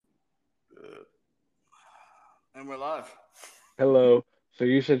And we're live. Hello. So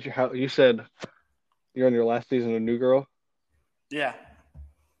you said you're on your last season of New Girl. Yeah.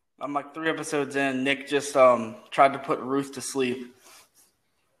 I'm like 3 episodes in. Nick just tried to put Ruth to sleep.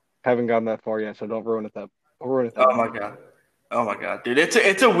 Haven't gotten that far yet, so don't ruin it. Don't ruin it. Oh my god. Oh my god, dude.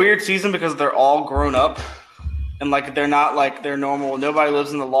 It's a weird season because they're all grown up and like they're not like they're normal. Nobody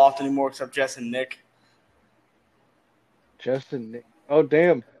lives in the loft anymore except Jess and Nick. Justin, Nick. Oh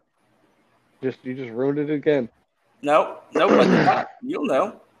damn! You just ruined it again. Nope, but you'll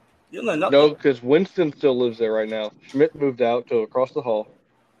know. You'll know nothing. No, because Winston still lives there right now. Schmidt moved out to across the hall.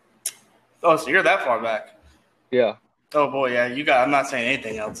 Oh, so you're that far back. Yeah, Oh boy, yeah, you got I'm not saying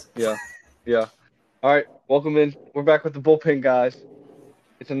anything else. yeah. All right, welcome in. We're back with the bullpen guys.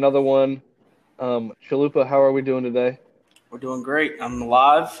 It's another one. Chalupa, how are we doing today? We're doing great. I'm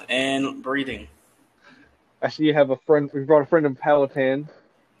alive and breathing. I see you have a friend. We brought a friend in Powhatan.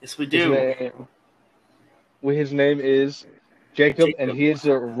 Yes, we do. His name is Jacob, and he is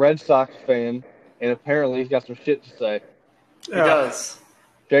a Red Sox fan, and apparently he's got some shit to say. He does.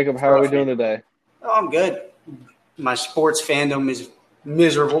 Jacob, how are we doing today? Oh, I'm good. My sports fandom is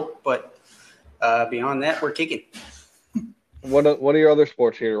miserable, but beyond that, we're kicking. What are your other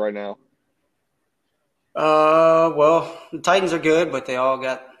sports here right now? Well, the Titans are good, but they all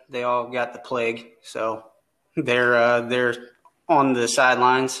got the plague, so they're on the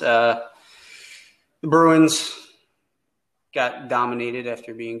sidelines. The Bruins got dominated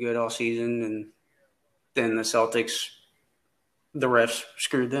after being good all season, and then the Celtics, the refs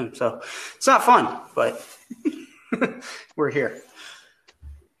screwed them. So it's not fun, but we're here.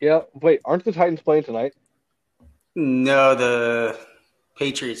 Yeah, wait, aren't the Titans playing tonight? No, the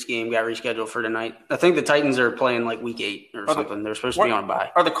Patriots game got rescheduled for tonight. I think the Titans are playing like week 8 or something. They're supposed to be on a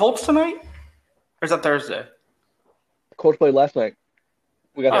bye. Are the Colts tonight? Or is that Thursday? Colts played last night.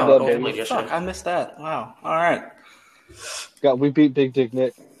 We got the dub game. Fuck, I missed that. Wow. All right. We beat Big Dick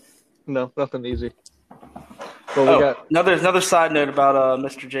Nick. No, nothing easy. But we got another side note about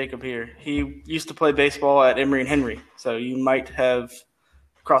Mr. Jacob here. He used to play baseball at Emory and Henry, so you might have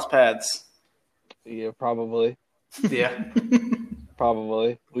crossed paths. Yeah, probably. Yeah.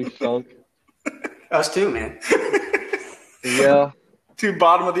 Probably. We stunk. Us too, man. Yeah. 2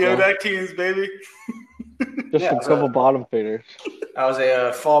 bottom of the ODAC teams, baby. Just a couple bottom feeders. I was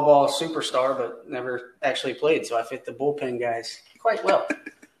a fall ball superstar, but never actually played, so I fit the bullpen guys quite well.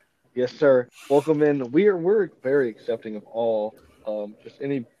 Yes, sir. Welcome in. We're very accepting of all, just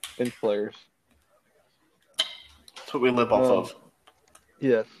any bench players. That's what we live off of.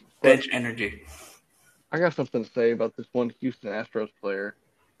 Yes. Bench energy. I got something to say about this one Houston Astros player.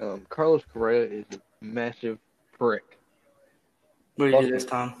 Carlos Correa is a massive prick. What did he do this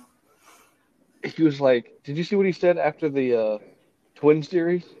time? He was like, did you see what he said after the Twin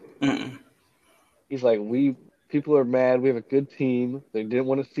series? Mm-mm. He's like, people are mad. We have a good team. They didn't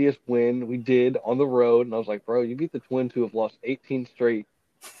want to see us win. We did on the road. And I was like, bro, you beat the Twins who have lost 18 straight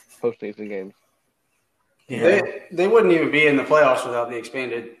postseason games. Yeah. They wouldn't even be in the playoffs without the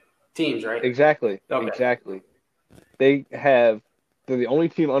expanded teams, right? Exactly. Okay. Exactly. They're the only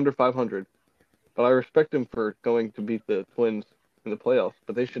team under 500. But I respect them for going to beat the Twins in the playoffs,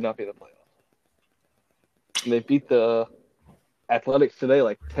 but they should not be in the playoffs. And they beat the Athletics today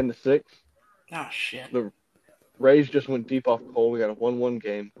like 10-6. Oh shit. The Rays just went deep off Cole. We got a 1-1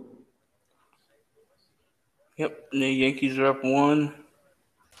 game. Yep. And the Yankees are up 1-0.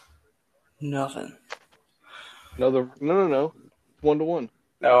 No. It's 1-1.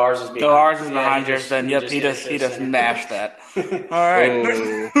 No, ours is behind. Behind yours. Then yep, he just mashed that. All right.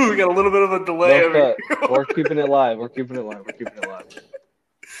 We got a little bit of a delay over here. We're keeping it live.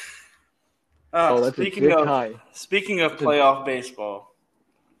 That's speaking of playoff baseball.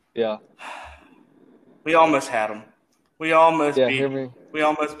 Yeah. We almost had them. We almost beat hear them. me. We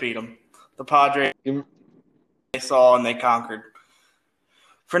almost beat them. The Padres they saw and they conquered.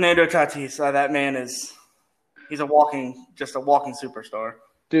 Fernando Tatis, that man he's a walking superstar.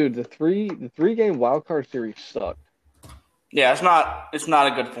 Dude, the three game wild card series sucked. Yeah, it's not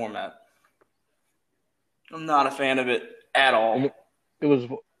a good format. I'm not a fan of it at all.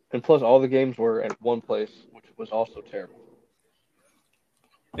 And plus all the games were at one place, which was also terrible.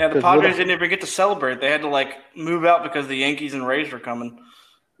 Yeah, the Padres didn't even get to celebrate. They had to move out because the Yankees and Rays were coming.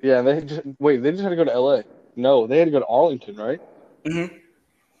 Yeah, they just had to go to LA. No, they had to go to Arlington, right? Mm-hmm.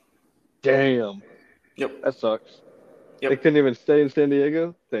 Damn. Yep. That sucks. Yep. They couldn't even stay in San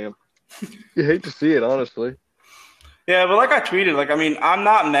Diego? Damn. You hate to see it, honestly. Yeah, but like I tweeted, I'm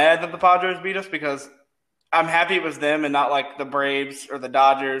not mad that the Padres beat us because I'm happy it was them and not the Braves or the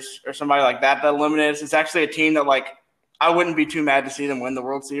Dodgers or somebody like that eliminated us. It's actually a team that I wouldn't be too mad to see them win the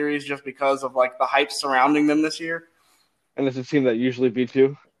World Series just because of like the hype surrounding them this year. And it's a team that usually beats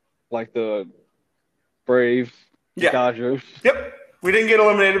you, like the Braves, the Dodgers. Yep. We didn't get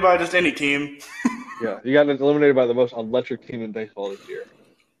eliminated by just any team. Yeah, you got eliminated by the most electric team in baseball this year.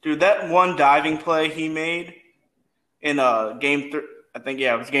 Dude, that one diving play he made in game 3, I think,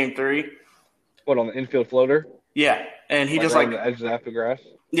 it was game 3. What, on the infield floater? Yeah, and he just right on the edge of the grass?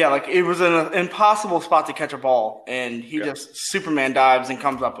 Yeah, like it was an impossible spot to catch a ball, and he just Superman dives and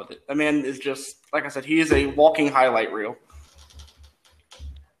comes up with it. The man is just, like I said, he is a walking highlight reel.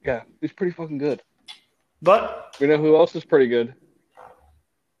 Yeah, he's pretty fucking good. But you know who else is pretty good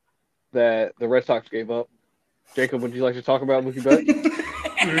that the Red Sox gave up? Jacob, would you like to talk about Mookie Betts?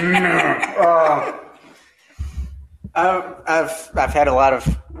 I've had a lot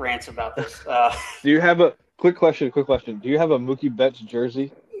of rants about this. Do you have a quick question? Do you have a Mookie Betts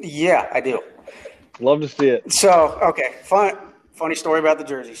jersey? Yeah, I do. Love to see it. So, okay, funny story about the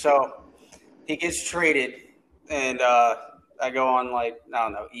jersey. So he gets traded, and I go on like, I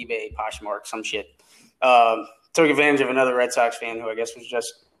don't know, eBay, Poshmark, some shit. Took advantage of another Red Sox fan who I guess was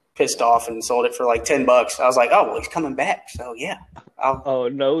just pissed off and sold it for like $10. I was like, oh, well, he's coming back. So yeah, I'll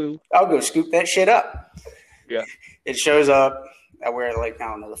go scoop that shit up. Yeah. It shows up. I wear it like, I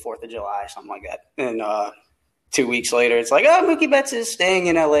don't know, the 4th of July, something like that. And 2 weeks later, it's like, oh, Mookie Betts is staying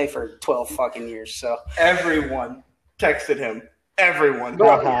in LA for 12 fucking years. So everyone texted him. Everyone.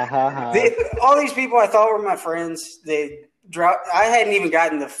 All these people I thought were my friends, they dropped. I hadn't even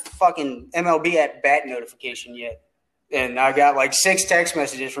gotten the fucking MLB at bat notification yet. And I got like 6 text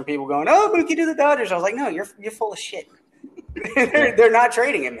messages from people going, oh, Mookie to the Dodgers. I was like, no, you're full of shit. They're not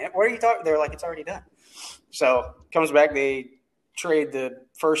trading him, man. What are you talking? They're like, it's already done. So comes back, they trade the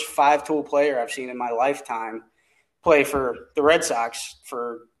first 5-tool player I've seen in my lifetime play for the Red Sox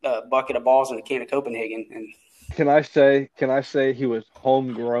for a bucket of balls and a can of Copenhagen. And Can I say he was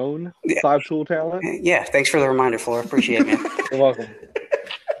homegrown 5-tool talent? Yeah, thanks for the reminder, Flora. Appreciate it, man. You're welcome.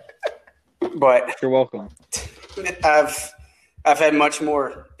 But you're welcome. I've had much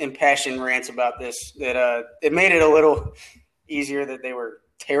more impassioned rants about this. That it made it a little easier that they were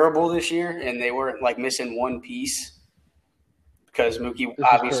terrible this year and they weren't like missing one piece because Mookie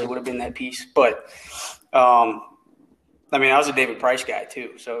obviously would have been that piece. But I mean, I was a David Price guy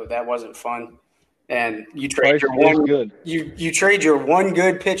too, so that wasn't fun. And you trade you trade your one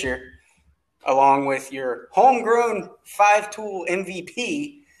good pitcher along with your homegrown 5-tool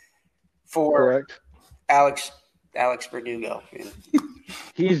MVP for Alex Verdugo.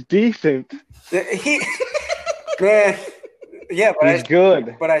 He's decent. Man, yeah, but he's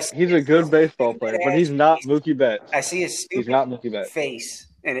good. But he's a good baseball player, but he's not Mookie Betts. I see his stupid he's not Mookie Betts. face,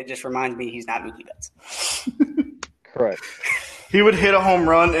 and it just reminds me he's not Mookie Betts. Correct. He would hit a home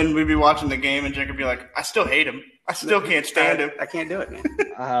run, and we'd be watching the game, and Jake would be like, I still hate him. I still can't stand him. I can't do it, man.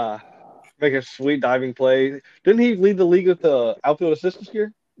 Make a sweet diving play. Didn't he lead the league with the outfield assist this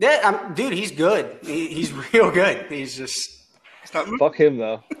year? Yeah, dude, he's good. He's real good. He's just – fuck him,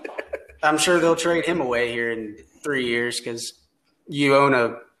 though. I'm sure they'll trade him away here in 3 years because you own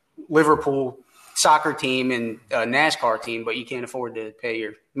a Liverpool soccer team and a NASCAR team, but you can't afford to pay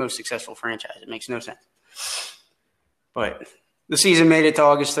your most successful franchise. It makes no sense. But the season made it to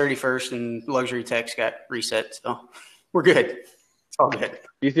August 31st, and luxury tax got reset, so we're good. It's all good.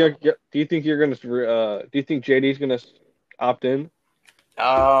 Do you think you're going to? Do you think JD's going to opt in?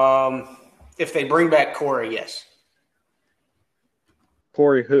 If they bring back Cora, yes.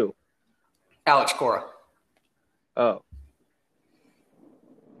 Corey who? Alex Cora. Oh.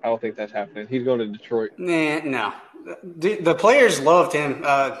 I don't think that's happening. He's going to Detroit. No. The players loved him.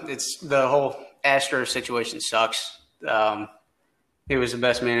 It's the whole Astros situation sucks. He was the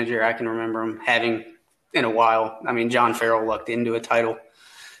best manager I can remember him having in a while. I mean, John Farrell lucked into a title.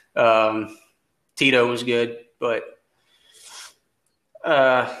 Tito was good, but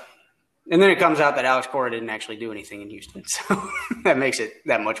and then it comes out that Alex Cora didn't actually do anything in Houston, so that makes it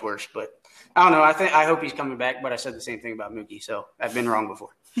that much worse. But I don't know. I hope he's coming back, but I said the same thing about Mookie, so I've been wrong before.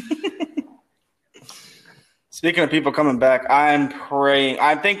 Speaking of people coming back, I'm praying.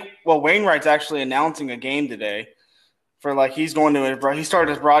 I think Wainwright's actually announcing a game today. For he's going to he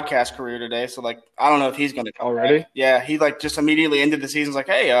started his broadcast career today, so I don't know if he's going to come already. Back. Yeah, he just immediately ended the season. He's like,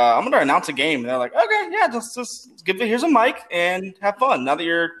 hey, I'm going to announce a game, and they're like, okay, yeah, just here's a mic and have fun. Now that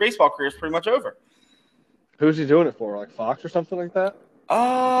your baseball career is pretty much over. Who's he doing it for? Like Fox or something like that?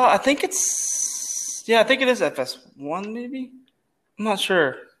 I think it is FS1 maybe. I'm not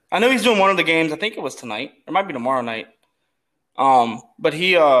sure. I know he's doing one of the games. I think it was tonight. It might be tomorrow night. But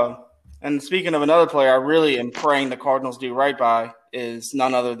he and speaking of another player I really am praying the Cardinals do right by is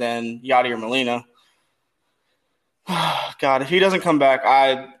none other than Yadier Molina. God, if he doesn't come back,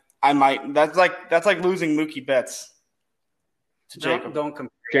 I might. That's like losing Mookie Betts to Jacob. Don't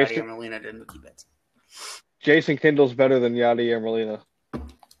compare Jason- Yadier Molina to Mookie Betts. Jason Kindle's better than Yadier Molina.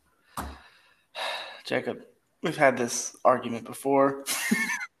 Jacob, we've had this argument before.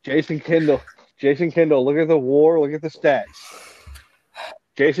 Jason Kindle. Look at the WAR. Look at the stats.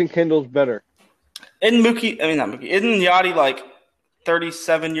 Jason Kindle's better. Isn't Mookie? I mean, not Mookie. Isn't Yachty like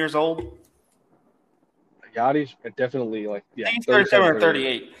 37 years old? Yachty's definitely I think he's 37 or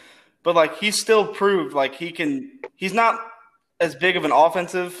 38. But like he's still proved like he can. He's not as big of an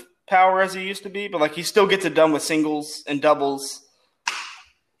offensive power as he used to be, but like he still gets it done with singles and doubles.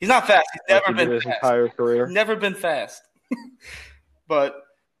 He's not fast. He's never been his fast. entire career. Never been fast. But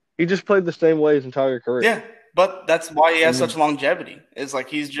he just played the same way his entire career. Yeah, but that's why he has such longevity. It's like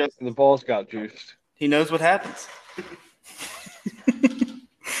he's just the ball's got juiced. He knows what happens.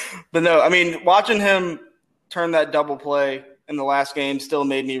 But no, I mean, watching him turn that double play in the last game still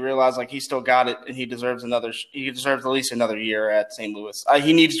made me realize like he still got it, and he deserves at least another year at St. Louis.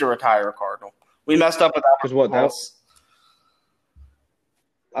 He needs to retire a Cardinal. We messed up with that. Because what else?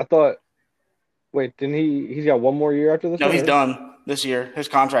 I thought. Wait, didn't he? He's got one more year after this. No, he's done this year. His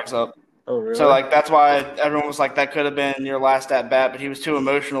contract's up. Oh, really? So like that's why everyone was like that could have been your last at bat, but he was too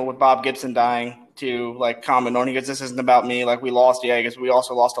emotional with Bob Gibson dying to like comment on. He goes, "This isn't about me. Like we lost, yeah, I guess we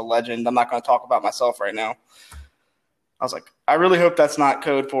also lost a legend. I'm not going to talk about myself right now." I was like, I really hope that's not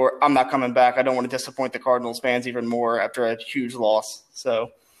code for I'm not coming back. I don't want to disappoint the Cardinals fans even more after a huge loss. So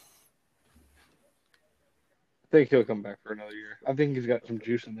I think he'll come back for another year. I think he's got some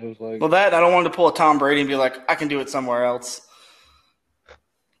juice in those legs. Well, I don't want him to pull a Tom Brady and be like, I can do it somewhere else.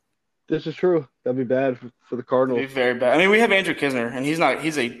 This is true. That'd be bad for the Cardinals. It'd be very bad. I mean, we have Andrew Kisner, and he's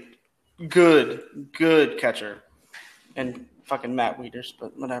a good catcher. And fucking Matt Wieters,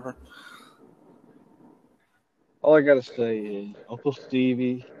 but whatever. All I gotta say is Uncle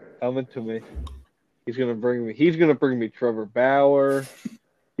Stevie coming to me. He's gonna bring me Trevor Bauer.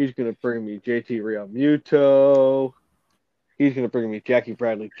 He's gonna bring me JT Realmuto. He's gonna bring me Jackie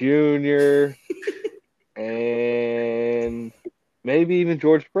Bradley Jr. and maybe even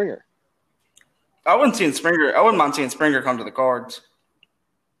George Springer. I wouldn't mind seeing Springer come to the Cards.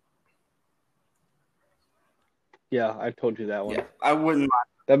 Yeah, I told you that one. Yeah, I wouldn't mind.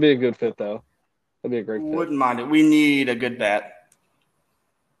 That'd be a good fit, though. That'd be a great fit. Wouldn't mind it. We need a good bat.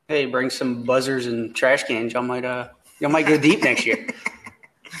 Hey, bring some buzzers and trash cans. Y'all might go deep next year.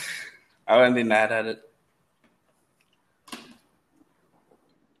 I wouldn't be mad at it.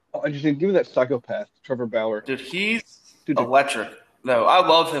 Oh, I just need give me that psychopath, Trevor Bauer. Dude, he's electric. Though I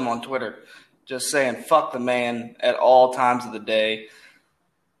love him on Twitter. Just saying "fuck the man" at all times of the day.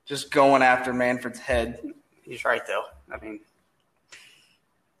 Just going after Manfred's head. He's right, though. I mean,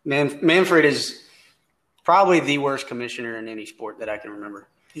 Manfred is probably the worst commissioner in any sport that I can remember.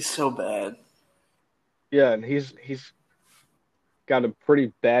 He's so bad. Yeah, and he's got a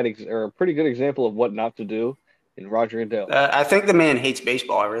pretty pretty good example of what not to do in Roger Goodell. I think the man hates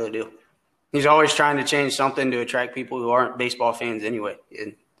baseball. I really do. He's always trying to change something to attract people who aren't baseball fans anyway.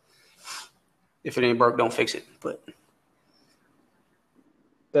 And if it ain't broke, don't fix it. But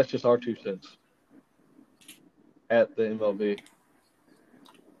that's just our 2 cents at the MLB.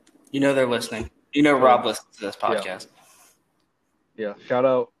 You know they're listening. You know Rob listens to this podcast. Yeah. Shout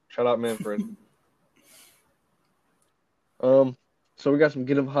out Manfred. So we got some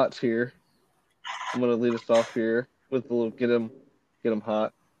Get 'em Hots here. I'm gonna lead us off here with a little Get 'em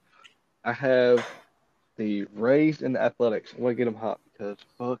Hot. I have the Rays and the Athletics. I'm gonna get them hot because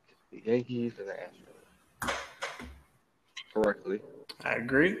fuck the Yankees and the Astros. Correctly. I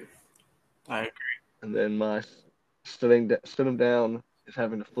agree. And then my sitting them down is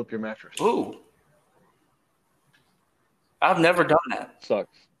having to flip your mattress. Ooh. I've never done that.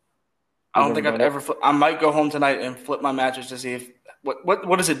 Sucks. I don't think I've ever I might go home tonight and flip my mattress to see if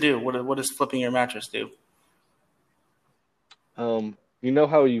what does it do? What does flipping your mattress do? You know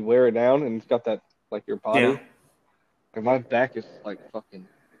how you wear it down and it's got that like your body? Yeah. And my back is like fucking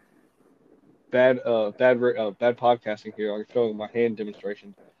bad podcasting here. I'm showing my hand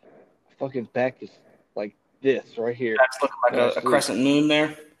demonstration. My fucking back is like this right here. That's looking like a crescent moon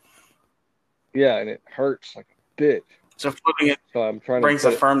there. Yeah, and it hurts like a bitch. So flipping it brings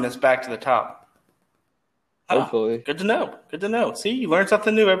the firmness back to the top. Hopefully. Good to know. Good to know. See, you learn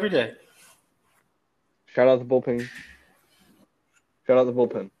something new every day. Shout out the bullpen.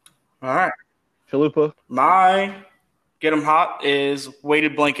 All right. Chalupa. My Get 'em Hot is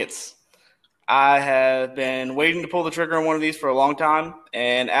weighted blankets. I have been waiting to pull the trigger on one of these for a long time,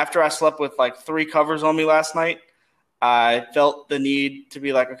 and after I slept with like 3 covers on me last night, I felt the need to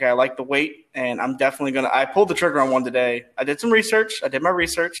be like, okay, I like the weight, and I'm definitely going to – I pulled the trigger on one today. I did some research. I did my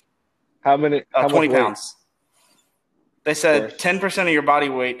research. How much 20 weight? pounds. They said 10% of your body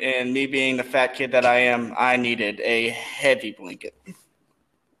weight, and me being the fat kid that I am, I needed a heavy blanket.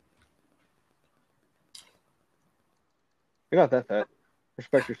 You're not that fat.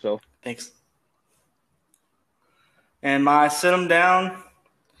 Respect yourself. Thanks. And my sit 'em down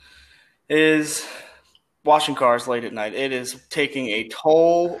is washing cars late at night. It is taking a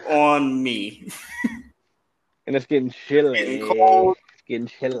toll on me. And it's getting chilly. Getting cold. It's getting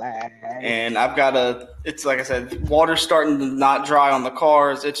chilly. And I've got it's like I said, water's starting to not dry on the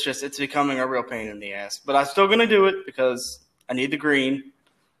cars. It's becoming a real pain in the ass. But I'm still going to do it because I need the green.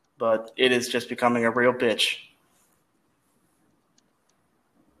 But it is just becoming a real bitch.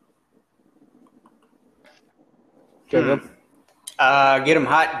 Jacob? Get 'em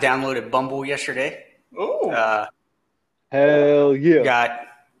hot. Downloaded Bumble yesterday. Ooh. Hell yeah. Got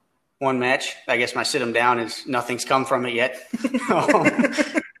one match. I guess my sit 'em down is nothing's come from it yet.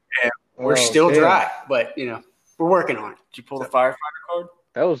 We're still dry, but we're working on it. Did you pull the firefighter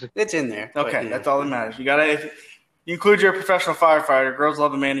card? It's in there. Okay, that's all that matters. You include your professional firefighter. Girls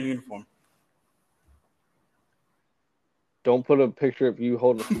love a man in uniform. Don't put a picture of you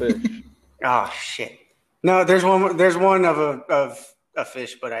holding a fish. Oh shit. No, there's one of a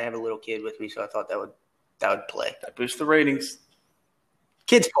fish, but I have a little kid with me, so I thought that would play. That boosts the ratings.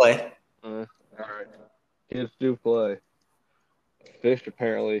 Kids play. All right. Kids do play. Fish,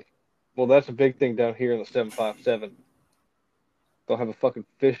 apparently. Well, that's a big thing down here in the 757. Don't have a fucking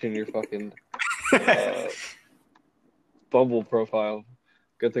fish in your fucking Bumble profile.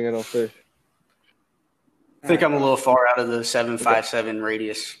 Good thing I don't fish. I think I'm a little far out of the 757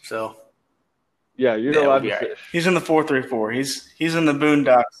 radius, so. Yeah, you're not allowed to fish. He's in the 434. He's in the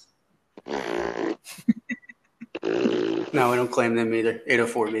boondocks. No, we don't claim them either.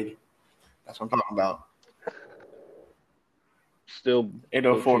 804, baby. That's what I'm talking about. Still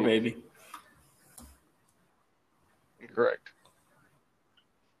 804, baby. Correct.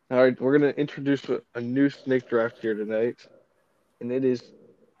 All right, we're going to introduce a new snake draft here tonight, and it is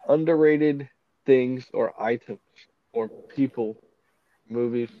underrated things or items or people,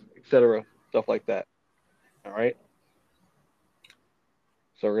 movies, etc., stuff like that. All right?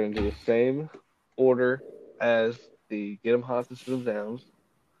 So we're going to do the same order as the Get 'em Hot and Sit 'em Downs.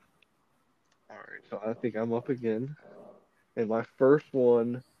 All right, so I think I'm up again. And my first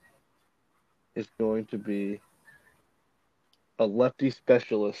one is going to be a lefty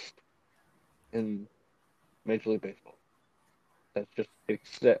specialist in Major League Baseball. That's just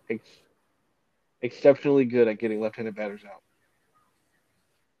exceptionally good at getting left-handed batters out.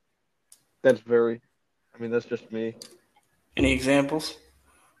 That's just me. Any examples?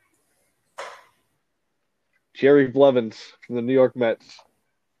 Jerry Blevins from the New York Mets.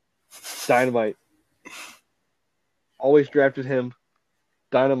 Dynamite. Always drafted him.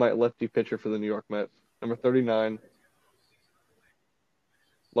 Dynamite lefty pitcher for the New York Mets. Number 39.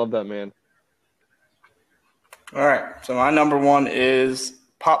 Love that man. All right. So my number one is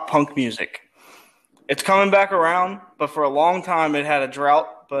pop punk music. It's coming back around, but for a long time it had a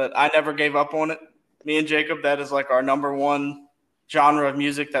drought, but I never gave up on it. Me and Jacob, that is like our number one genre of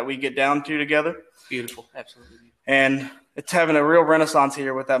music that we get down to together. Beautiful. Absolutely. And it's having a real renaissance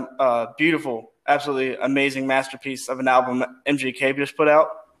here with that beautiful, absolutely amazing masterpiece of an album MGK just put out.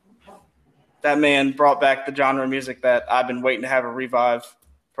 That man brought back the genre of music that I've been waiting to have a revive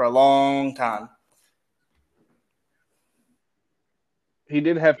for a long time. He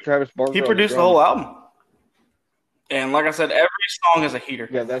did have Travis Barker. He produced the whole album. And like I said, every song is a heater.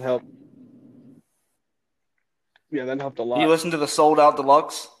 Yeah, that helped. Yeah, that helped a lot. You listen to the Sold Out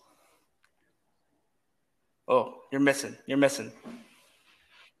Deluxe? Oh, you're missing. Is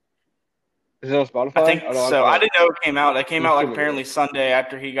it on Spotify? I think so. I didn't know it came out. It came out like Assuming apparently Sunday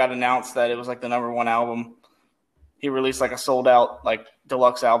after he got announced that it was like the number one album. He released like a sold out like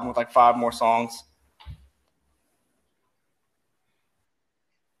deluxe album with like 5 more songs.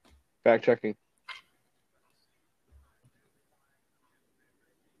 Fact checking.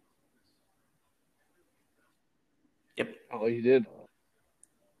 Yep. Oh, you did.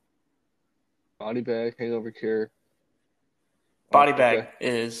 Body Bag, Hangover Cure. Body Bag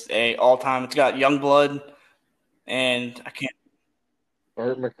is a all time. It's got Youngblood, and I can't.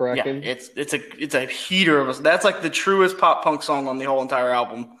 Burt Yeah, McCracken. it's a heater of us. That's like the truest pop punk song on the whole entire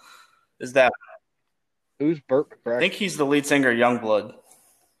album. Is that? Who's Burt McCracken? I think he's the lead singer of Youngblood.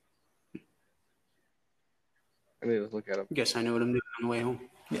 I need to look at him. I guess I know what I'm doing on the way home.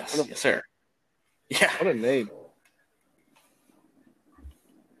 Yes, yes, sir. Yeah. What a name.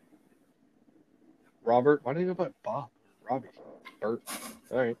 Robert. Why did you go by Bob? Robbie. Bert.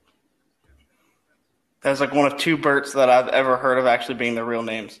 All right. That's like one of two Berts that I've ever heard of actually being their real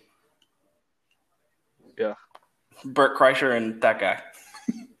names. Yeah. Bert Kreischer and that guy.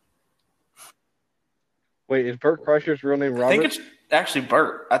 Wait, is Bert Kreischer's real name Robert? I think it's actually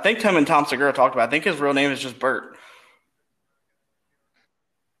Bert. I think Tim and Tom Segura talked about it. I think his real name is just Bert.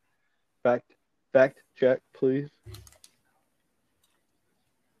 Fact check, please.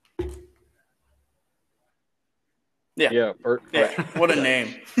 Yeah, Bert. Yeah, what a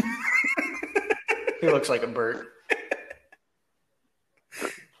name. He looks like a Bert.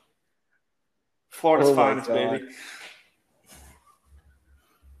 Florida's finest, baby.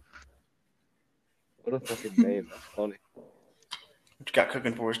 What a fucking name. That's funny. What you got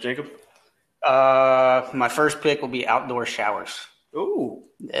cooking for us, Jacob? My first pick will be outdoor showers. Ooh.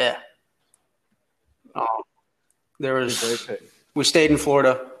 Yeah. There That's a great was pick. we stayed in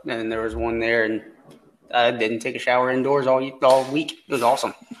Florida, and there was one there, and I didn't take a shower indoors all week. It was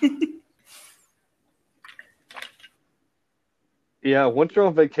awesome. Yeah, once you're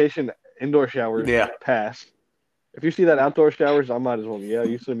on vacation, indoor showers pass. If you see that outdoor showers, I might as well. Yeah,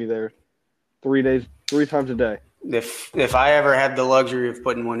 you see me there 3 times a day. If I ever have the luxury of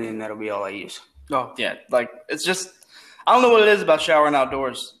putting one in, that'll be all I use. Oh, yeah. Like, it's just, I don't know what it is about showering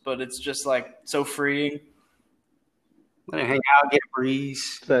outdoors, but it's just, like, so freeing. Let me hang out, get a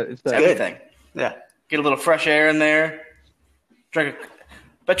breeze. It's that Everything. Yeah. Get a little fresh air in there.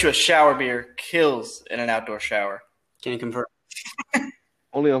 Bet you a shower beer kills in an outdoor shower. Can you confirm?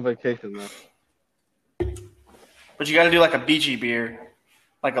 only on vacation, though. But you got to do like a beachy beer,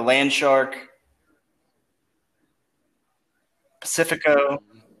 like a Land Shark, Pacifico,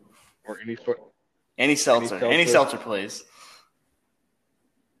 Or any sort. any seltzer. Any seltzer, please.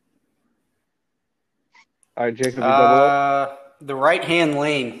 All right, Jacob, you double up? The right-hand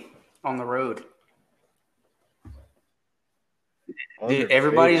lane on the road. Dude,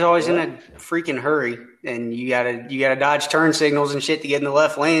 everybody's always in a freaking hurry, and you gotta dodge turn signals and shit to get in the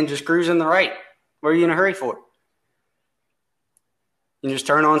left lane. Just cruise in the right. What are you in a hurry for? You just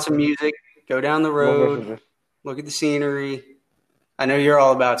turn on some music, go down the road, look at the scenery. I know you're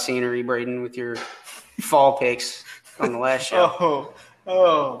all about scenery, Braden, with your fall picks on the last show.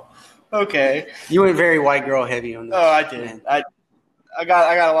 Okay. You went very white girl heavy on this. Oh, I did. Man. I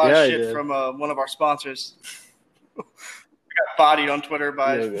got a lot of Yeah, shit from one of our sponsors. I got bodied on Twitter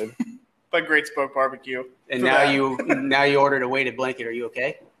by Great Spoke Barbecue. And now you ordered a weighted blanket. Are you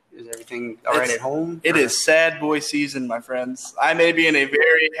okay? Is everything all right at home? It is sad boy season, my friends. I may be in a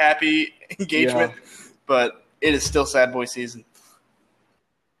very happy engagement, but it is still sad boy season.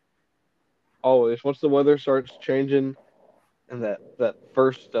 Always. Once the weather starts changing and that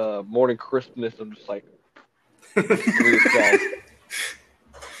first morning crispness, I'm just like,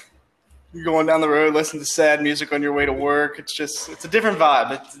 You're going down the road, listening to sad music on your way to work. It's a different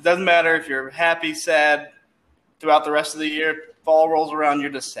vibe. It doesn't matter if you're happy, sad throughout the rest of the year. Fall rolls around, you're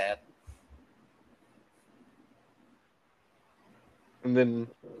just sad. And then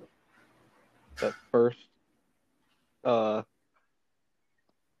that first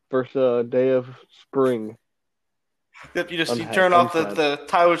day of spring. Yep, you turn off the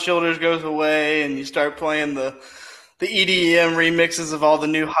Tyler Childers goes away, and you start playing the EDM remixes of all the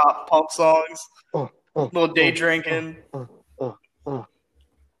new hot punk songs. Little day drinking.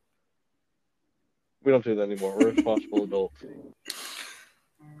 We don't do that anymore. We're responsible adults.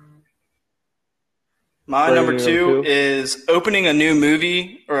 My number two is opening a new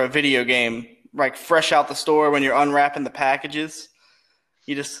movie or a video game, like fresh out the store when you're unwrapping the packages.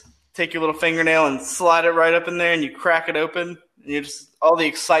 You just take your little fingernail and slide it right up in there, and you crack it open. And you just all the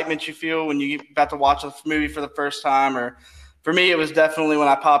excitement you feel when you're about to watch a movie for the first time. Or for me, it was definitely when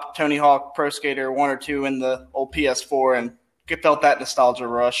I popped Tony Hawk Pro Skater 1 or 2 in the old PS4 and felt that nostalgia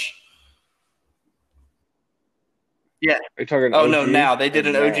rush. Yeah. Are you talking no, now they did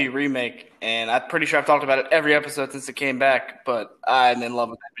an OG remake, and I'm pretty sure I've talked about it every episode since it came back. But I'm in love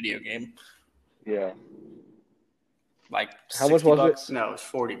with that video game. Yeah. Like how much was $60? No, it was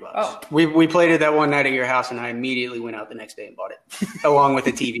 $40. Oh. We played it that one night at your house, and I immediately went out the next day and bought it, along with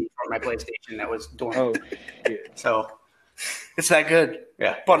the TV for my PlayStation that was dormant. Oh, shit. So it's that good.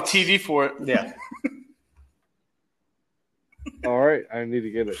 Yeah, bought a TV for it. Yeah. All right, I need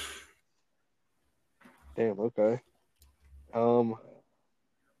to get it. Damn. Okay. My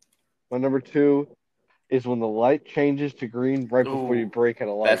number two is when the light changes to green right before you break at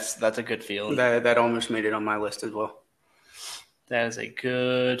a light. That's a good feeling. That almost made it on my list as well. That is a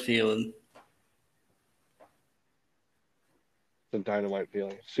good feeling. It's a dynamite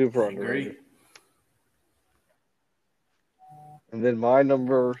feeling. Super underrated. And then my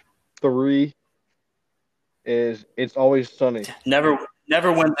number three is It's Always Sunny Never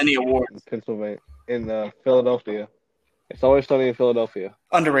wins any awards. in Pennsylvania, in Philadelphia. It's Always Sunny in Philadelphia.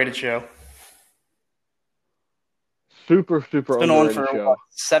 Underrated show. Super, super It's been on underrated for show.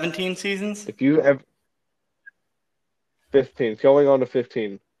 17 seasons. If you have 15, it's going on to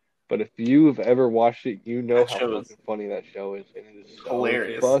 15. But if you've ever watched it, you know That how show is fucking funny that show is. And it is so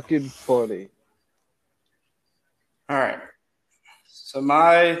hilarious. fucking funny. All right. So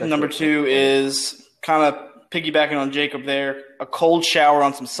my That's number what's 2 funny. is kind of piggybacking on Jacob there. A cold shower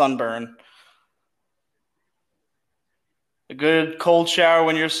on some sunburn. A good cold shower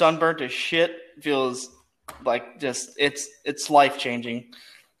when you're sunburnt as shit feels like just it's life changing.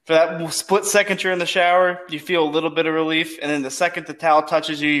 For that split second you're in the shower, you feel a little bit of relief, and then the second the towel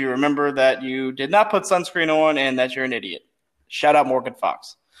touches you, you remember that you did not put sunscreen on and that you're an idiot. Shout out Morgan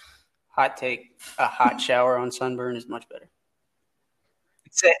Fox. Hot take: a hot shower on sunburn is much better.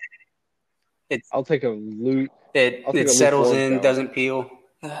 I'll take a loot. It settles in, doesn't peel.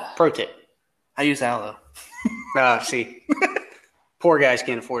 Pro tip. I use aloe. See, poor guys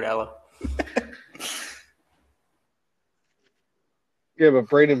can't afford aloe. Yeah, but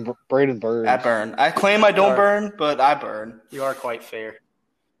Braden burns. I burn. I claim I don't burn, but I burn. You are quite fair.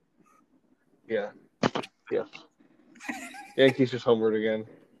 Yeah. Yes. Yankees just homered again.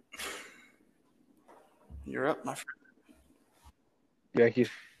 You're up, my friend. Yankees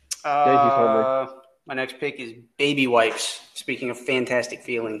homered. My next pick is baby wipes. Speaking of fantastic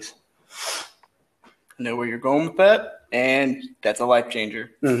feelings. I know where you're going with that, and that's a life changer.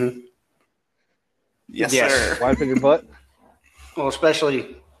 Mm-hmm. Yes, Yes. sir. Wiping your butt? Well,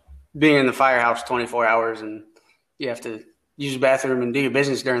 especially being in the firehouse 24 hours and you have to use the bathroom and do your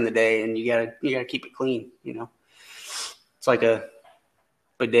business during the day, and you gotta keep it clean. You know, it's like a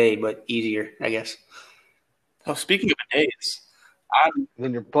bidet, but easier, I guess. Oh, speaking of bidets, And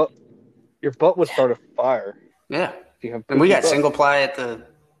then your butt would start a fire. Yeah, If you have and we got poopy butt. single ply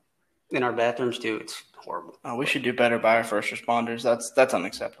in our bathrooms too. It's horrible. we should do better by our first responders. That's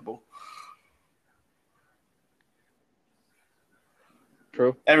unacceptable.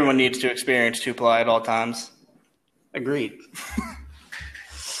 True. Everyone needs to experience 2-ply at all times. Agreed.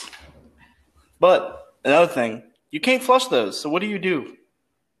 But another thing, you can't flush those. So what do you do?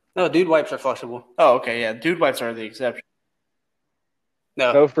 No, dude wipes are flushable. Oh, okay, yeah. Dude wipes are the exception.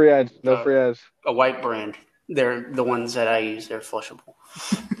 No free ads. No free ads. A white brand. They're the ones that I use. They're flushable.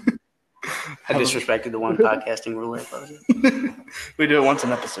 I disrespected the one podcasting rule. We do it once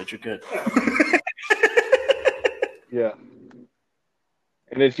an episode. You're good. Yeah.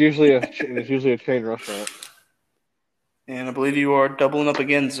 And it's usually a chain restaurant. And I believe you are doubling up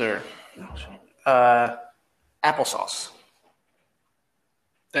again, sir. Applesauce.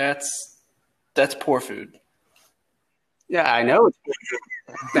 That's poor food. Yeah, I know.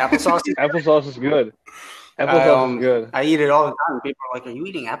 Applesauce. Applesauce is good. Applesauce is good. I eat it all the time. People are like, "Are you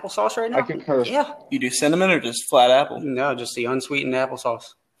eating applesauce right now?" I concur. Yeah. You do cinnamon or just flat apple? No, just the unsweetened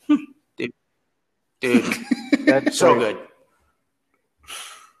applesauce. Dude, That's so great. good.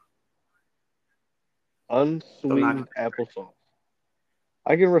 Unsweetened applesauce.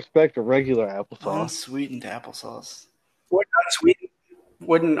 I can respect a regular applesauce. Unsweetened applesauce. Wouldn't You eat it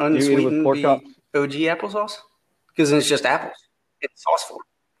with unsweetened pork be chops? OG applesauce? Because it's just apples. It's sauceful.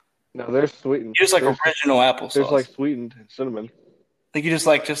 No, there's sweetened. You just like There's- original applesauce. There's like sweetened cinnamon. Like you just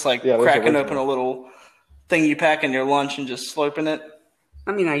like Yeah, there's cracking original. open a little thing you pack in your lunch and just slurping it.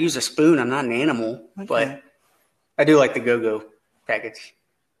 I mean, I use a spoon. I'm not an animal, Okay. but I do like the go-go packets.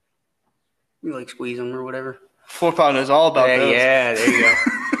 You like squeeze them or whatever. Four-Pot knows all about those. Yeah, there you go.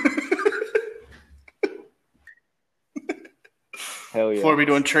 Hell yeah. Before we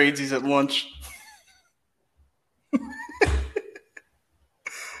doing tradesies at lunch.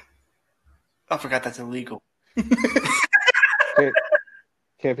 I forgot that's illegal.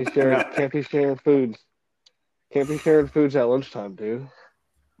 Can't be sharing foods. Can't be sharing foods at lunchtime, dude.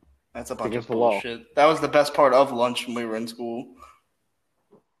 That's a bunch Against of the law. bullshit. That was the best part of lunch when we were in school.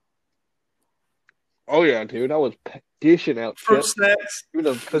 Oh yeah, dude. I was dishing out Fruit shit. snacks.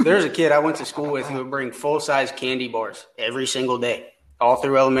 There's a kid I went to school with who would bring full-size candy bars every single day, all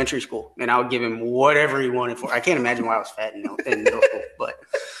through elementary school, and I would give him whatever he wanted for. I can't imagine why I was fat in middle school, but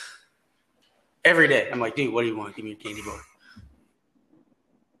every day I'm like, dude, what do you want? Give me a candy bar.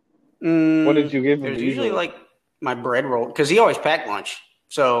 What did you give him? There's usually like my bread roll because he always packed lunch,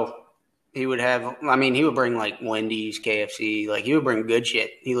 so he would have. I mean, he would bring like Wendy's, KFC, like he would bring good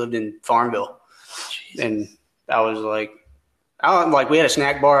shit. He lived in Farmville, and I was like, we had a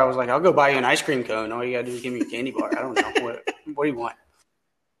snack bar. I was like, I'll go buy you an ice cream cone. All you gotta do is give me a candy bar. I don't know what do you want?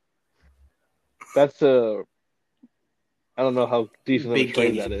 That's I don't know how decent of a Big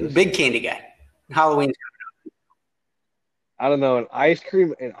trade candy, that is. big candy guy. Halloween's I don't know, an ice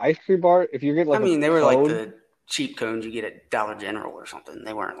cream bar. If you're getting like they were like cone, the cheap cones you get at Dollar General or something.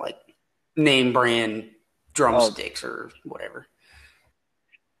 They weren't like name brand drumsticks or whatever.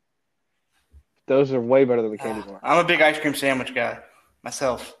 those are way better than the candy bar. I'm a big ice cream sandwich guy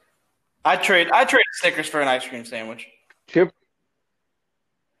myself. I trade Snickers for an ice cream sandwich.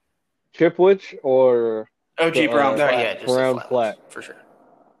 Chipwich or OG Brown Flat. Yeah, just Brown a Flat for sure.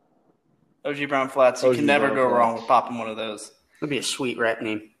 OG Brown Flats. You OG can never Brown go Flats. wrong with popping one of those. That'd be a sweet rap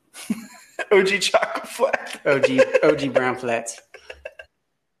name. OG Chocolate Flat. OG Brown Flats.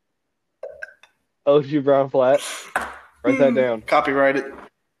 OG Brown Flat. Write that down. Copyright it.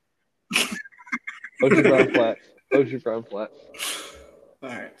 OG Brown Flat. OG Brown Flat. All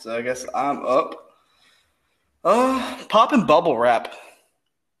right, so I guess I'm up. Pop and bubble wrap.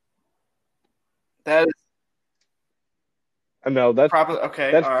 That is No, that's properly okay.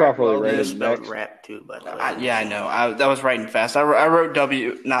 That's all right, properly well, rated. It's spelled Next. rap too, but yeah, I know. That was writing fast. I wrote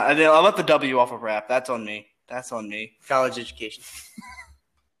W. No, I left the W off of rap. That's on me. college education.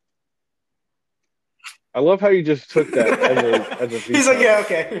 I love how you just took that as a He's like, yeah,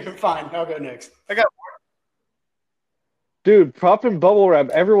 okay, fine. I'll go next. I got. Dude, pop and bubble wrap.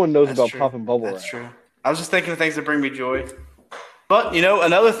 Everyone knows That's about true. pop and bubble That's wrap. true. I was just thinking of things that bring me joy. But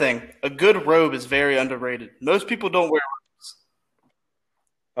another thing, a good robe is very underrated. Most people don't wear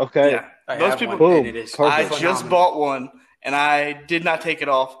robes. Okay. Yeah, most people. Boom. And it is Perfect. I just phenomenal. bought one, and I did not take it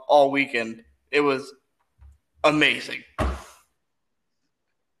off all weekend. It was amazing.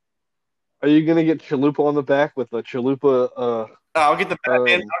 Are you gonna get Chalupa on the back with the Chalupa I'll get the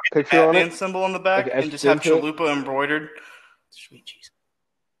Batman, picture on it? symbol on the back, Like and just have etched into it? Chalupa embroidered. Sweet Jesus.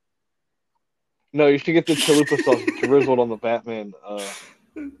 No, you should get the Chalupa sauce drizzled on the Batman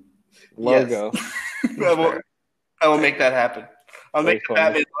logo. I will make that happen. I'll Very make the funny.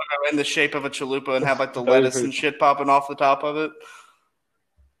 Batman logo in the shape of a chalupa and have like the Very lettuce pretty. and shit popping off the top of it.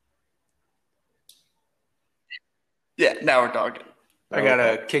 Yeah, now we're talking. I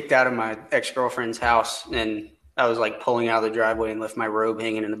got kicked out of my ex-girlfriend's house, and I was like pulling out of the driveway and left my robe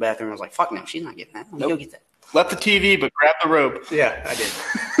hanging in the bathroom. I was like, fuck no, she's not getting that. Let me go get that. Left the TV, but grab the robe. Yeah, I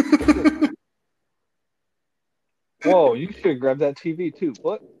did. Whoa, you should have grabbed that TV too.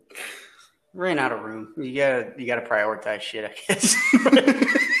 What? Ran out of room. You gotta prioritize shit, I guess.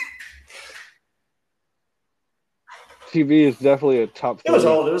 TV is definitely a top. It was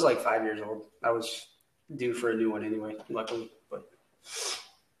three. old. It was like 5 years old. I was due for a new one anyway, luckily.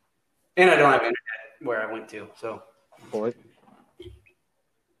 And I don't have internet where I went to, so. Point.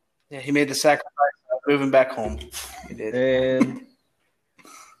 Yeah, he made the sacrifice of moving back home. It did. And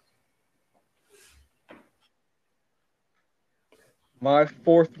my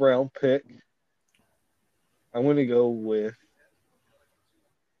fourth round pick, I'm going to go with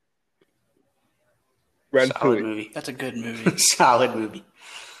Solid Ratatouille. movie. That's a good movie. Solid movie.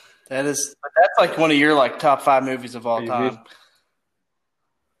 That's like one of your like top 5 movies of all You time.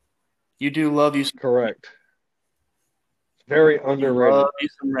 You do love you. Correct. It's very You underrated. love you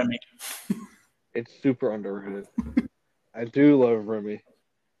some Remy. It's super underrated. I do love Remy.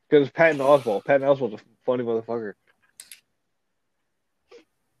 Because Patton Oswalt. Patton Oswalt's a funny motherfucker.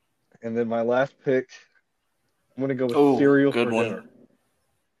 And then my last pick, I'm going to go with Ooh, cereal good for one. dinner.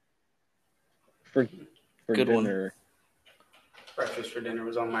 For Good one. dinner. Breakfast for dinner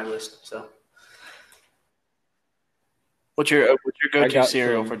was on my list, so. What's your I go-to got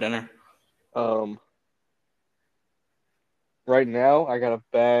cereal some- for dinner? Right now, I got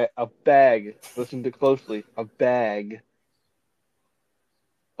a bag. Listen to closely. A bag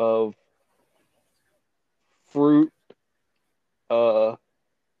of fruit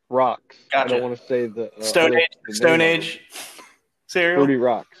rocks. I Gotcha. don't want to say the Stone other- Age, the Stone name of Age it. cereal. Fruity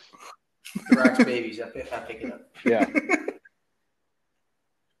rocks. The Rocks Babies, I pick it up. Yeah.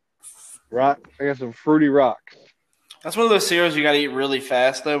 Rock. I got some fruity rocks. That's one of those cereals you got to eat really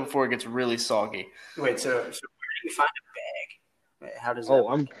fast though before it gets really soggy. Wait, so where do you find a bag? Wait, how does that Oh,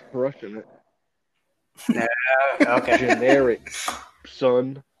 I'm crushing it. okay. Generic,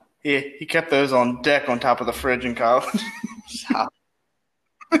 son. He kept those on deck on top of the fridge in college.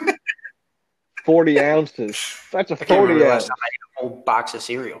 40 ounces. That's a I can't remember 40 the last ounce. time I ate a whole box of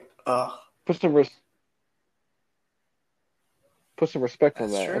cereal. Put some respect on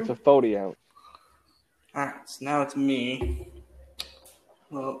That's that. true. That's a 40 ounce. All right, so now it's me.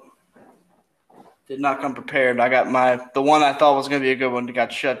 Well, did not come prepared. I got the one I thought was going to be a good one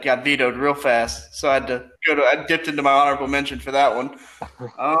got vetoed real fast. So I had to I dipped into my honorable mention for that one.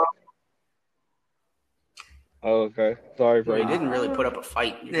 Oh, okay. Sorry, Well, you Brady. didn't really put up a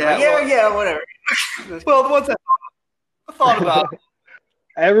fight. You're Yeah, like, well- yeah, whatever. Well, the ones I thought about it.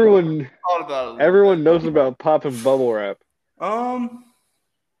 Everyone Thought about it. knows about pop and bubble wrap. I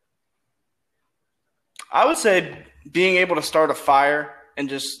would say being able to start a fire and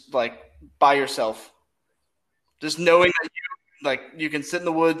just like by yourself, just knowing that you can sit in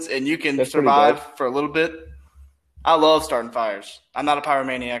the woods and you can That's pretty survive dope. for a little bit. I love starting fires. I'm not a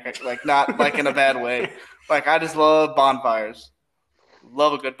pyromaniac, like not like in a bad way. Like I just love bonfires.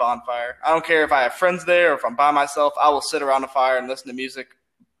 Love a good bonfire. I don't care if I have friends there or if I'm by myself. I will sit around a fire and listen to music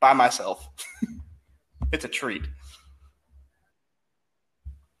by myself. It's a treat.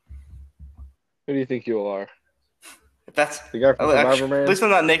 Who do you think you are? If that's The guy from Survivor at Man? least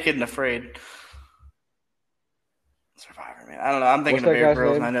I'm not naked and afraid. Survivor Man. I don't know. I'm thinking What's of that Bear guy's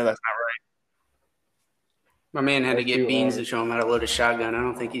Grylls, name? and I know that's not right. My man had to get beans to show him how to load a shotgun. I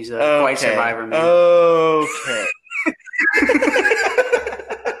don't think he's quite Survivor Man. Okay.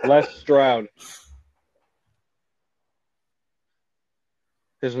 Les Stroud.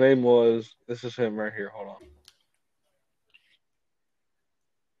 His name was. This is him right here. Hold on.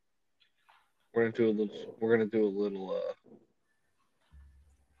 We're gonna do a little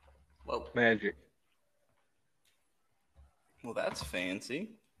Whoa. magic. Well, that's fancy.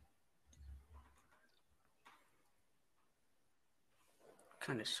 What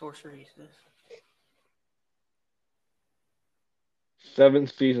kind of sorcery is this? 7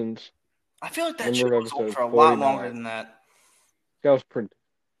 seasons. I feel like that Number show of was on episodes, for a lot 49. longer than that.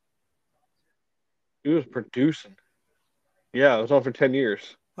 He was producing. Yeah, it was on for 10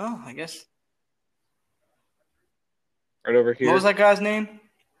 years. Well, I guess. Right over here. What was that guy's name?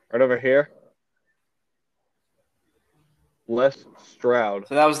 Right over here. Les Stroud.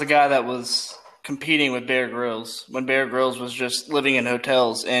 So that was the guy that was competing with Bear Grylls when Bear Grylls was just living in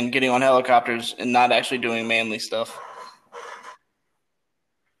hotels and getting on helicopters and not actually doing manly stuff.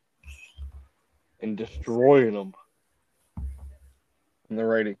 And destroying them. In the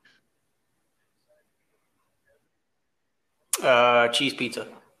ratings. Cheese pizza.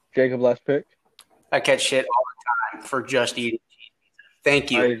 Jacob, last pick. I catch shit all the time for just eating cheese pizza. Thank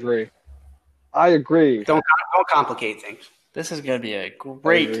you. I agree. Don't complicate things. This is going to be a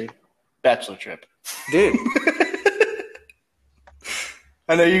great bachelor trip. Dude.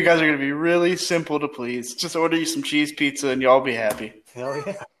 I know you guys are going to be really simple to please. Just order you some cheese pizza and y'all be happy. Hell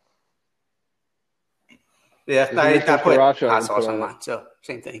yeah. Yeah, I put hot sauce on mine, so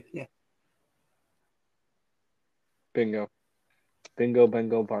same thing. Yeah. Bingo. Bingo,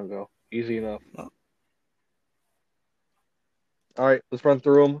 bango, bongo. Easy enough. Oh. All right, let's run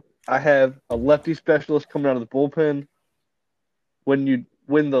through them. I have a lefty specialist coming out of the bullpen. When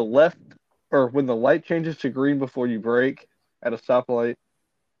the light changes to green before you break at a stoplight,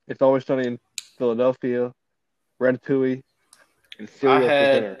 It's Always Sunny in Philadelphia, Ratatouille, and Cereal I for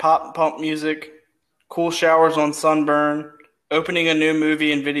Dinner. had pop pump music, cool showers on sunburn, opening a new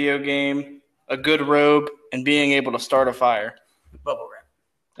movie and video game, a good robe, and being able to start a fire. Bubble wrap.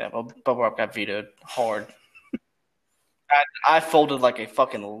 Yeah, well, bubble wrap got vetoed hard. I folded like a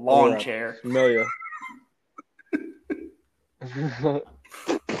fucking lawn chair. Smell ya.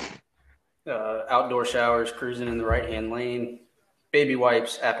 Outdoor showers, cruising in the right-hand lane, baby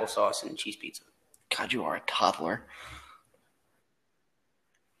wipes, applesauce, and cheese pizza. God, you are a toddler.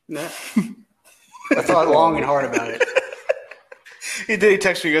 Nah. I thought long and hard about it. He did. He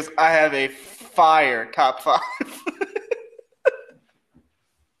texted me. He goes, "I have a fire top 5."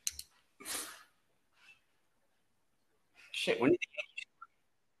 Shit, when did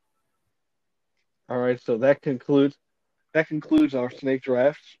All right, so that concludes our snake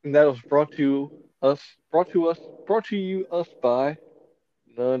drafts, and that was brought to you by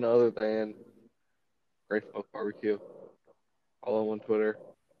none other than Great Smoke Barbecue. Follow him on Twitter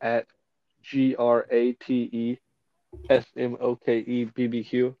at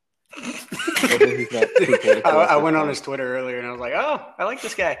GratesmokeBBQ. I went on his Twitter earlier and I was like, oh, I like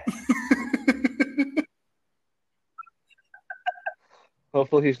this guy.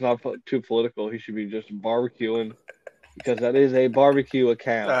 Hopefully he's not too political. He should be just barbecuing because that is a barbecue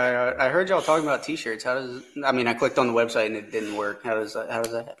account. I heard y'all talking about T-shirts. I clicked on the website and it didn't work. How does that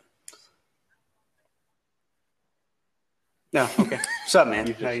happen? No, okay. What's up,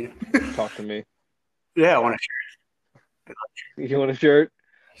 man? How you talk to me. Yeah, I want a shirt. You want a shirt?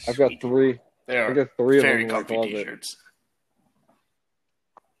 I've got 3. They are I got 3 of very them in my comfy closet. T-shirts.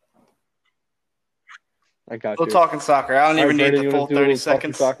 I got Still you. talking soccer. I don't even need Brandon, the full 30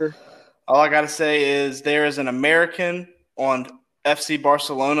 seconds. Soccer? All I got to say is there is an American on FC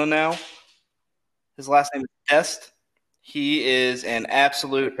Barcelona now. His last name is Dest. He is an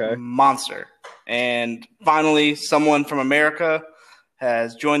absolute monster. And finally, someone from America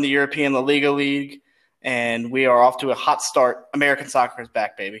has joined the European La Liga League, and we are off to a hot start. American soccer is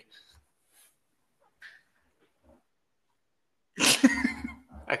back, baby.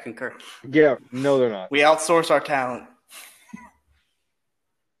 I concur. Yeah, no, they're not. We outsource our talent.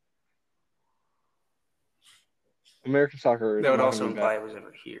 American soccer is That would not also gonna be imply bad. it was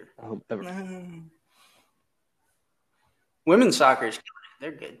ever here. I hope ever. Women's soccer is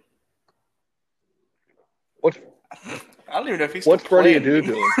they're good. What's I don't even know if he's still Freddie playing. Adu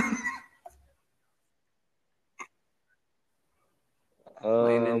doing?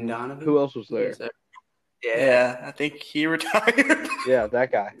 Landon Donovan. Who else was there? Yeah, I think he retired. Yeah,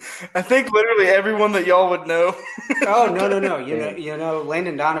 that guy. I think literally everyone that y'all would know. Oh no! You know,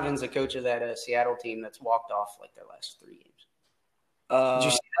 Landon Donovan's the coach of that Seattle team that's walked off like their last 3 games. Did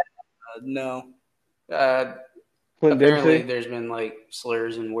you see No. that? Clint Apparently, Dempsey? there's been like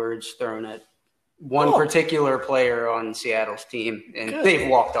slurs and words thrown at one particular player on Seattle's team, and they've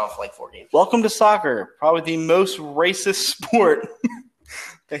walked off like 4 games. Welcome to soccer, probably the most racist sport.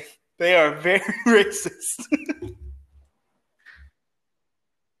 They are very racist.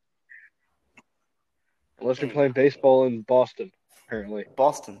 Unless you're playing baseball in Boston, apparently.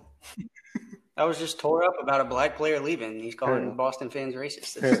 Boston. I was just tore up about a black player leaving. He's calling Apparently. Boston fans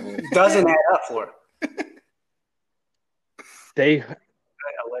racist. Apparently. It doesn't add up for him.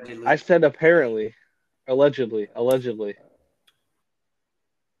 Allegedly. I said apparently. Allegedly.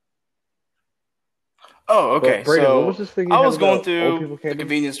 Oh, okay. But Brayden, so what was this thing you I had was going about old people through the candy?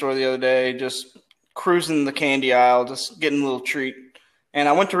 convenience store the other day, just cruising the candy aisle, just getting a little treat. And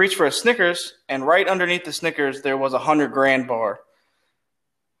I went to reach for a Snickers, and right underneath the Snickers, there was a 100-gram bar.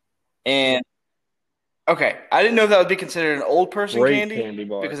 And, okay, I didn't know that would be considered an old person Great candy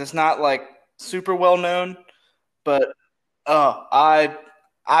bar. because it's not, like, super well-known. But, I'm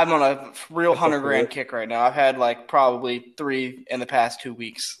on a real 100-gram kick right now. I've had, like, probably 3 in the past 2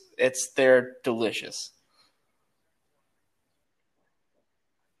 weeks. They're delicious.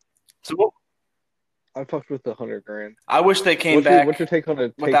 So what? I fucked with the 100 grand. I wish they came back What's your take on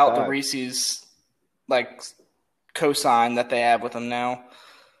it? without the Reese's like cosign that they have with them now.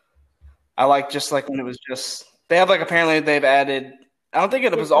 I like just like when it was just they have like apparently they've added. I don't think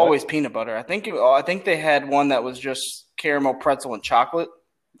it was always peanut butter. I think they had one that was just caramel pretzel and chocolate.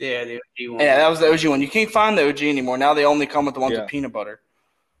 Yeah, the OG one. Yeah, that was the OG one. You can't find the OG anymore. Now they only come with the ones Yeah. with peanut butter.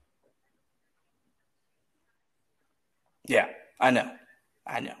 Yeah, I know.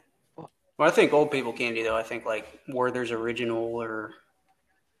 Well, I think old people candy, though. I think like Werther's Original or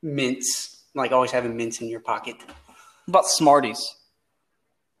mints, like always having mints in your pocket. What about Smarties?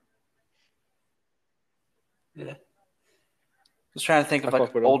 Yeah. Just trying to think of I like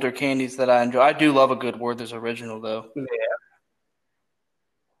fuck with 'em. older candies that I enjoy. I do love a good Werther's Original though. Yeah.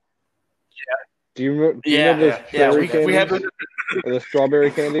 Do you remember Yeah. cherry We candies? have those, Or the strawberry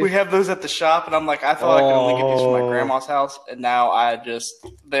candies? we have those at the shop, and I'm like, I thought I could only get these from my grandma's house, and now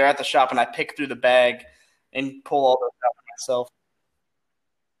they're at the shop, and I pick through the bag and pull all those out myself.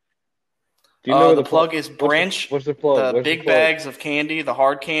 Do you know The plug is Branch. What's the plug? The big bags of candy, the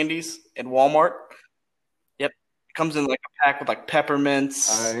hard candies at Walmart. Yep, it comes in like a pack with like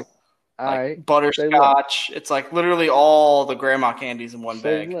peppermints, like butterscotch. It's like literally all the grandma candies in one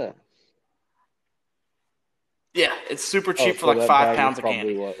bag. Yeah, it's super cheap for like 5 pounds of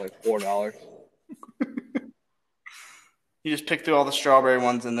candy. Probably like $4. You just pick through all the strawberry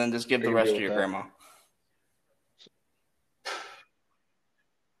ones and then just give the rest to your grandma.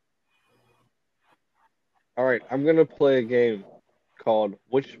 All right, I'm gonna play a game called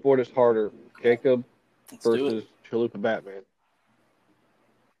 "Which Sport is Harder?" Jacob versus Chalupa Batman.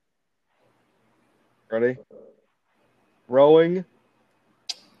 Ready? Rowing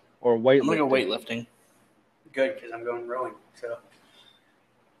or weightlifting? I'm gonna go weightlifting. Good, because I'm going rowing. So,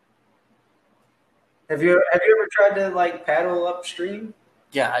 have you ever tried to like paddle upstream?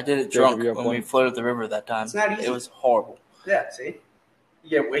 Yeah, I did it drunk when we floated the river that time. It's not easy. It was horrible. Yeah, see, you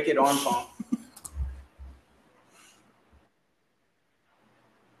get wicked arm pump.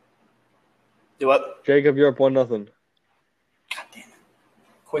 Do what? Jacob, you're up 1-0. God damn it!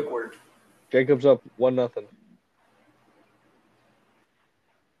 Quick word. Jacob's up 1-0.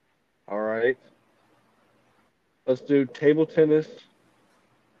 All right. Let's do table tennis.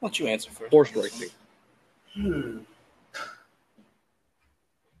 Why don't you answer first? Horse racing. Damn,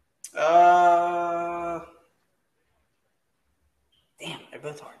 they're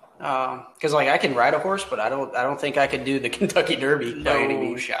both hard. Because like I can ride a horse, but I don't think I could do the Kentucky Derby by any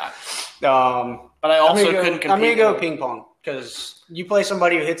means. Shot. But I also couldn't compete. I'm gonna go ping pong because you play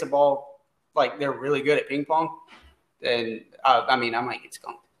somebody who hits a ball like they're really good at ping pong, and I might get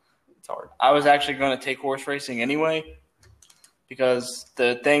skunked. It's hard. I was actually going to take horse racing anyway because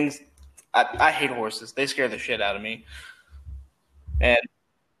the things I hate horses. They scare the shit out of me. And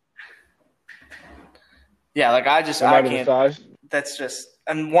yeah, like I can't. that's just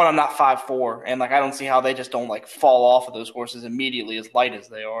and one I'm not 5'4", and like I don't see how they just don't like fall off of those horses immediately as light as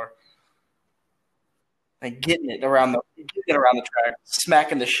they are. Like getting it around the track,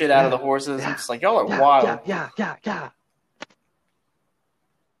 smacking the shit out of the horses. I'm just like, y'all are wild. Yeah.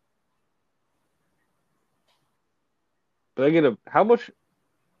 But they get how much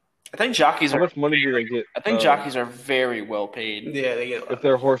I think jockeys how much money do they get? I think jockeys are very well paid. Yeah, they get if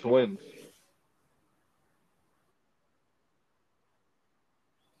their horse wins.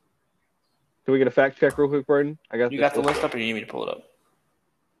 Can we get a fact check real quick, Braden? I got You got the list up, or you need me to pull it up?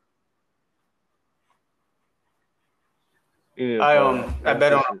 I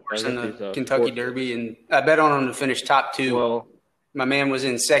bet on a horse in the Kentucky Derby, and I bet on him to finish top 2. Well, my man was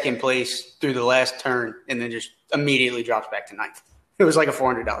in second place through the last turn, and then just immediately drops back to 9th. It was like a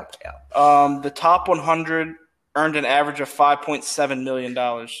 $400 payout. The top 100 earned an average of $5.7 million.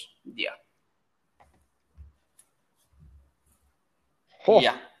 Yeah. Oh.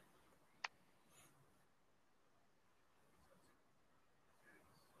 Yeah.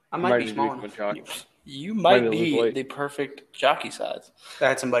 I might be small enough. You might be the perfect jockey size. I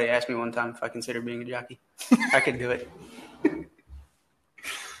had somebody ask me one time if I consider being a jockey. I could do it.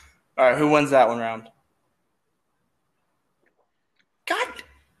 All right, who wins that one round? God.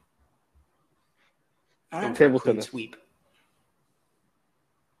 All right. Table tennis. Sweep.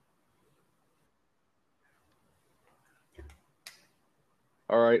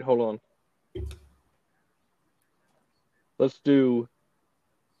 All right, hold on. Let's do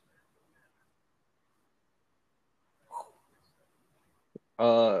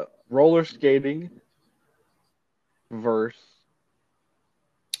roller skating versus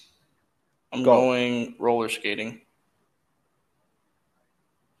I'm going roller skating.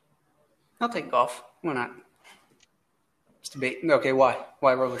 I'll take golf. Why not? It's debate. Okay, why?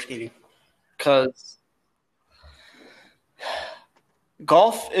 Why roller skating? Because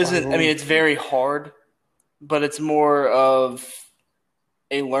golf isn't, I mean, it's very hard, but it's more of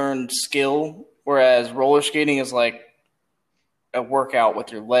a learned skill, whereas roller skating is like a workout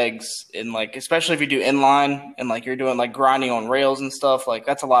with your legs, and like, especially if you do inline and like you're doing like grinding on rails and stuff, like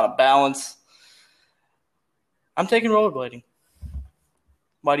that's a lot of balance. I'm taking rollerblading.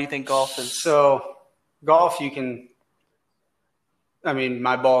 Why do you think golf is? So golf, you can, I mean,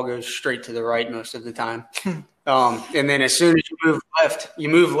 my ball goes straight to the right most of the time. And then as soon as you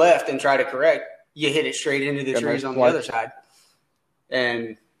move left and try to correct, you hit it straight into the trees on the other side.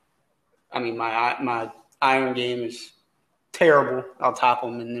 And I mean, my iron game is terrible. I'll top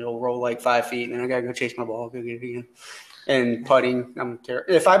them and it'll roll like 5 feet, and then I gotta go chase my ball, go get it again. And putting, I'm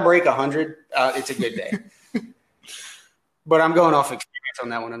terrible. If I break 100, it's a good day. But I'm going off experience on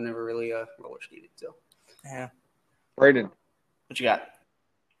that one. I've never really roller skated, so yeah. Braden, what you got?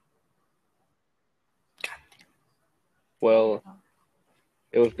 Well,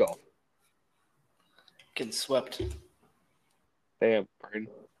 it was golf. Getting swept. Damn, Braden.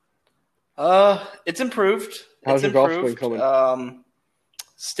 It's improved. How's your golf swing coming?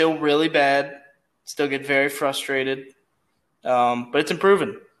 Still really bad. Still get very frustrated. But it's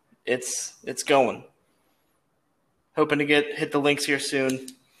improving. It's going. Hoping to hit the links here soon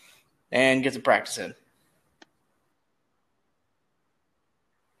and get some practice in.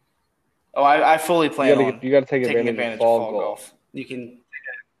 Oh, I fully plan on you got to take advantage of fall golf. You can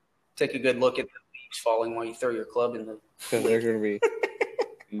take a good look at the leaves falling while you throw your club in the. Because there's going to be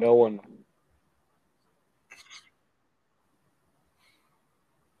no one.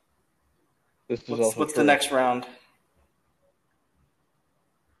 This is what's the next round?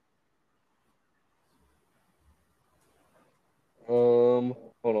 Hold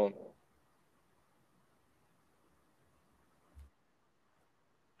on.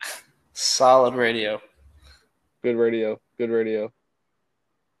 Solid radio. Good radio.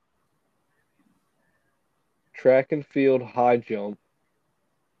 Track and field high jump.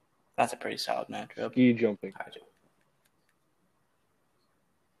 That's a pretty solid matchup. Ski jumping. High jump.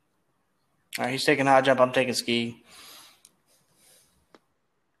 All right, he's taking high jump. I'm taking ski.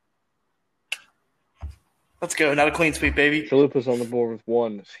 Let's go. Not a clean sweep, baby. Chalupa's on the board with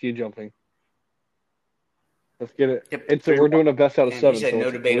 1. Ski jumping. Let's get it. Yep. We're doing a best out of 7. So no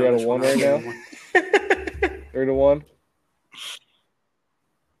it's debate 3 out on of 1 right now. 3 to 1.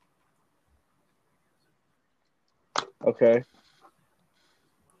 Okay.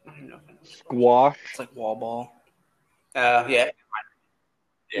 Squash. It's like wall ball. Yeah.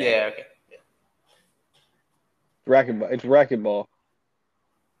 Yeah. Okay. Racquetball. It's racquetball.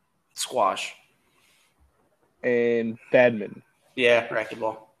 Squash. And badminton. Yeah,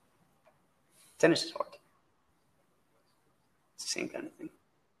 racquetball. Tennis is hard. It's the same kind of thing.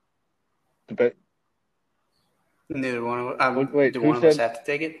 Neither one of us. Wait, Do who one of us said- have to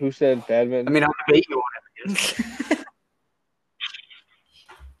take it? Who said badminton? I mean, I'll debate you on it.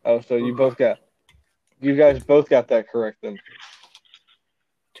 Oh, so you guys both got that correct then.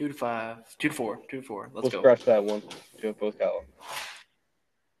 2-5, 2-4, 2-4. Let's We'll go. scratch that one. You both got one.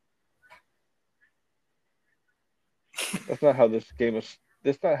 That's not how this game is.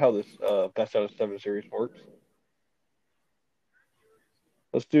 That's not how this best out of 7 series works.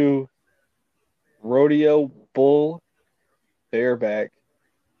 Let's do rodeo, bull, bareback,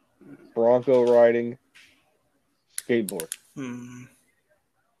 bronco riding, skateboard.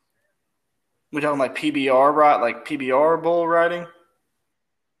 We talking like PBR like PBR bull riding?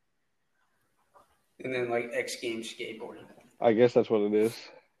 And then like X Games skateboarding. I guess that's what it is.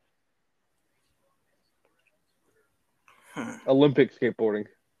 Olympic skateboarding.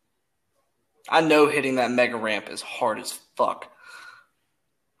 I know hitting that mega ramp is hard as fuck.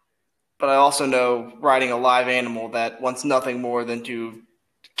 But I also know riding a live animal that wants nothing more than to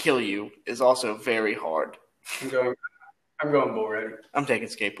kill you is also very hard. I'm going bull riding. I'm taking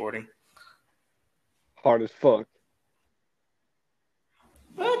skateboarding. Hard as fuck.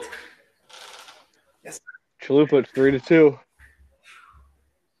 What? Yes. Chalupa, it's 3-2.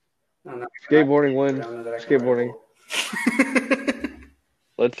 Skateboarding wins. Skateboarding.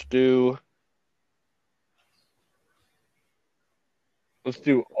 Let's do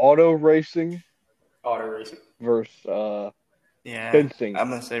auto racing. Auto racing. Versus Yeah, fencing. I'm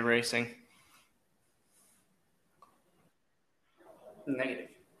gonna say racing. Negative.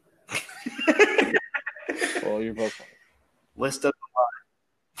 Well, you're both List of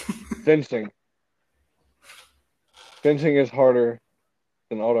fencing. Fencing is harder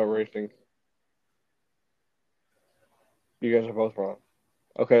than auto racing. You guys are both wrong.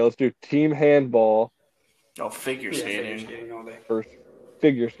 Okay, let's do team handball figure skating. Figure skating all day. versus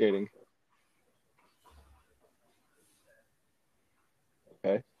figure skating.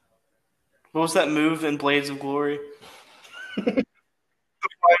 Okay. What was that move in Blades of Glory? The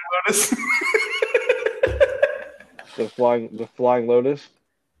Flying Lotus. The flying lotus.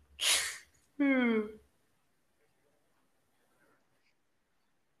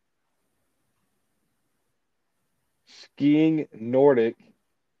 Skiing Nordic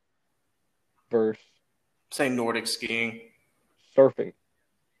versus Say Nordic skiing. surfing.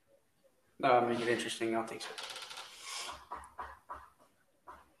 Make it interesting. I'll take so.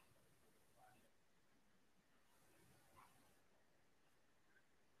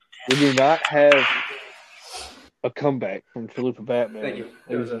 We do not have a comeback from Chalupa Batman, Thank you.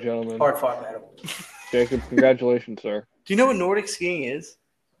 ladies and gentlemen. Hard fought battle. Jacob, congratulations, sir. Do you know what Nordic skiing is?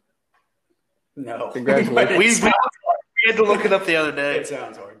 No. Congratulations. We had to look it up the other day. It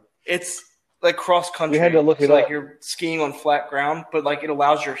sounds hard. It's like cross country. We had to look it so, like up. you're skiing on flat ground, but like it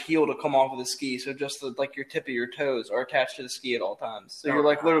allows your heel to come off of the ski, so just like your tip of your toes are attached to the ski at all times. So you're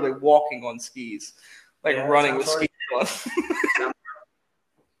like literally walking on skis, like running with skis on.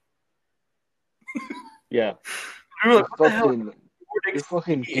 Yeah. You're like, what the hell? You're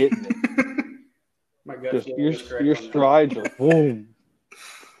fucking getting it. My gut Just feeling is correct your on that. strides are boom.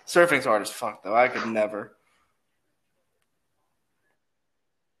 Surfing's hard as fuck, though. I could never.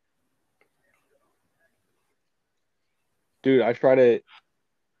 Dude, I tried it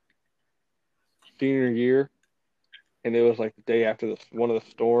senior year, and it was like the day after one of the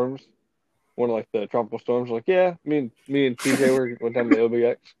storms, one of like the tropical storms. Like, yeah, me and TJ went down to the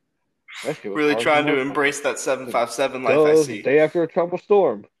OBX. That shit was Really hard trying as to fuck. embrace that 757 life Duh, I it was see. the day after a tropical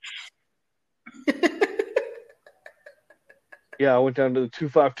storm. Yeah, I went down to the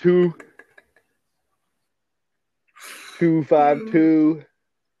 252. 252.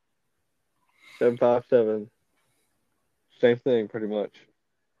 757. Same thing, pretty much.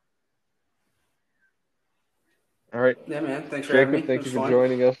 All right. Yeah, man. Thanks for having me. Jacob, thank It you was for fun.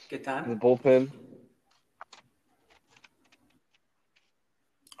 joining us Good in time. the bullpen.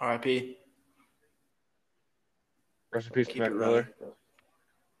 R.I.P. Rest in peace to Keep Mac it Miller. running.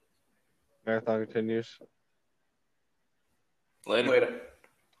 Marathon continues. Later. Later.